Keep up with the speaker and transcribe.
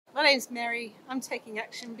name's Mary. I'm taking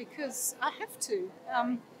action because I have to.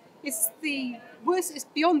 It's the worst. It's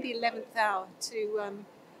beyond the 11th hour to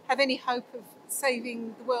have any hope of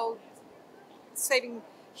saving the world, saving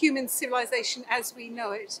human civilization as we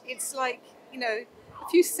know it. It's like, a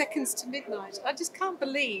few seconds to midnight. I just can't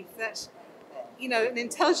believe that, an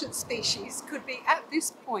intelligent species could be at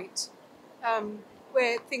this point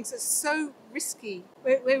where things are so risky.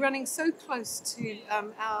 We're running so close to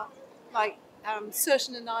our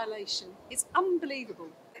certain annihilation. It's unbelievable.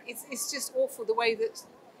 It's just awful the way that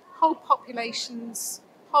whole populations,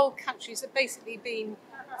 whole countries have basically been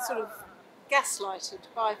sort of gaslighted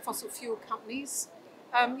by fossil fuel companies.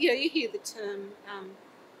 You hear the term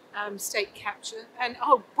state capture, and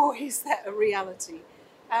oh boy, is that a reality.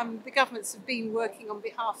 The governments have been working on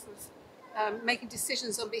behalf of, making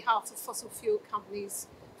decisions on behalf of fossil fuel companies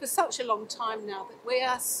for such a long time now that we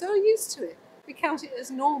are so used to it. We count it as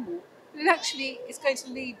normal, but it actually is going to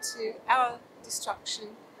lead to our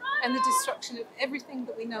destruction and the destruction of everything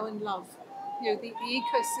that we know and love. The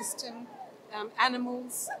ecosystem,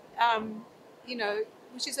 animals,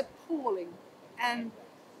 which is appalling. And,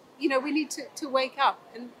 we need to wake up.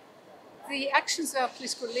 And the actions of our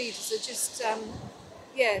political leaders are just,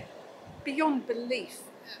 beyond belief.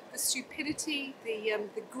 The stupidity,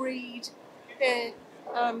 the greed, they're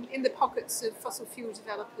in the pockets of fossil fuel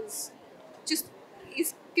developers. Just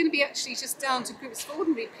it's going to be actually just down to groups of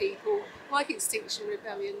ordinary people like Extinction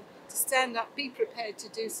Rebellion to stand up, be prepared to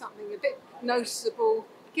do something a bit noticeable,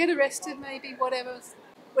 get arrested maybe,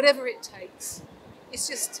 whatever it takes. It's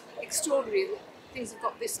just extraordinary that things have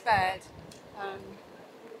got this bad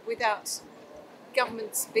without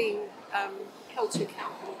governments being held to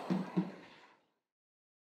account.